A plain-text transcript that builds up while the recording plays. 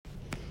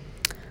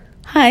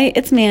Hi,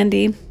 it's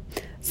Mandy.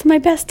 So my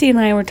bestie and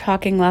I were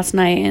talking last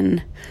night,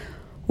 and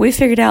we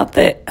figured out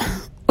that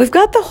we've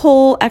got the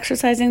whole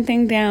exercising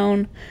thing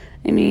down.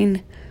 I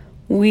mean,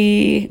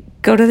 we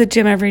go to the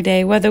gym every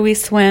day, whether we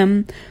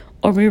swim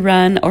or we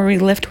run or we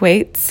lift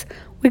weights.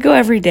 We go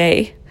every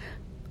day.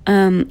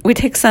 We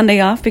take Sunday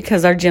off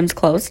because our gym's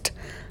closed,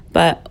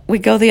 but we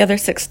go the other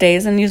 6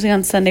 days, and usually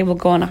on Sunday we'll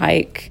go on a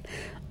hike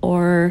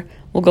or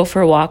we'll go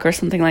for a walk or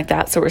something like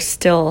that. So we're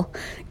still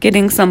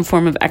getting some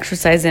form of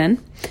exercise in.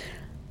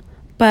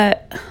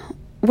 But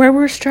where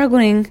we're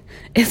struggling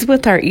is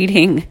with our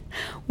eating.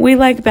 We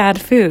like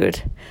bad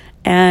food,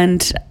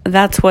 and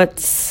that's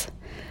what's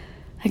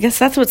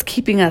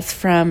keeping us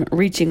from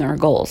reaching our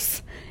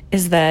goals,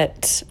 is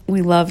that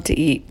we love to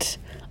eat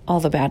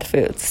all the bad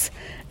foods.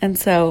 And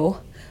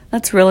so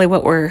that's really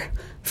what we're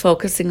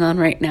focusing on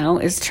right now,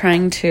 is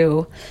trying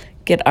to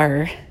get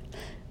our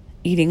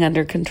eating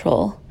under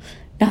control.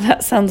 Now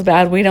that sounds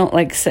bad. We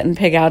don't sit and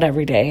pig out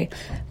every day,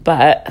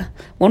 but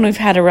when we've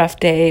had a rough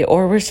day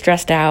or we're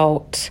stressed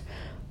out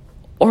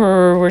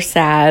or we're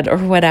sad or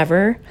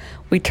whatever,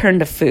 we turn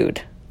to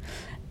food.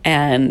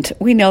 And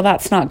we know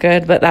that's not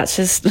good, but that's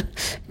just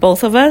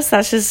both of us.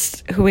 That's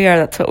just who we are.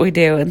 That's what we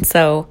do. And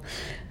so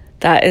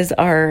that is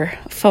our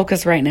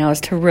focus right now,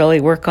 is to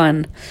really work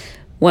on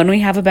when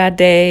we have a bad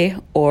day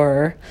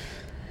or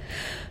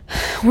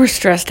we're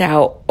stressed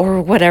out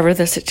or whatever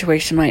the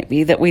situation might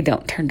be, that we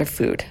don't turn to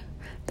food,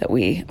 that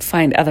we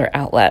find other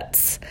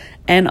outlets.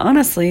 And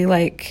honestly,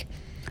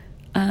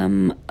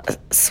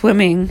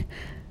 swimming,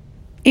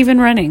 even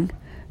running,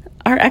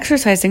 our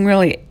exercising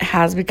really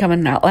has become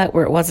an outlet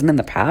where it wasn't in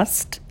the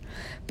past.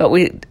 But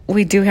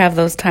we do have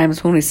those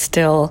times when we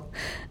still,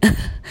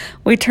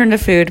 we turn to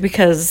food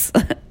because,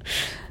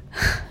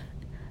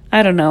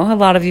 I don't know, a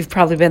lot of you've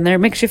probably been there. It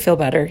makes you feel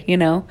better,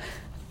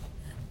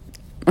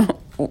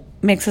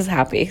 makes us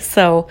happy.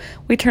 So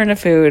we turn to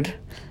food.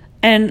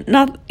 And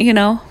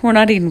we're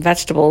not eating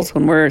vegetables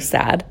when we're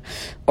sad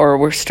or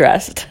we're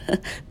stressed.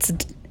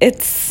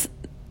 It's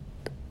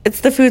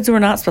the foods we're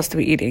not supposed to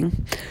be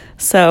eating.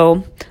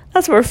 So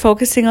that's what we're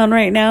focusing on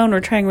right now, and we're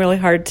trying really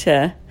hard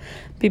to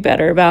be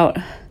better about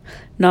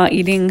not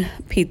eating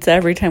pizza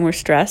every time we're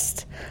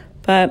stressed.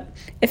 But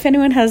if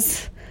anyone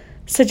has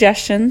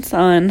suggestions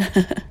on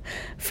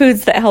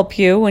foods that help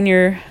you when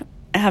you're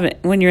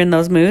in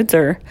those moods,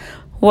 or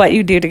what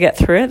you do to get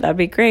through it, that'd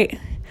be great.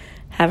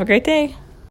 Have a great day.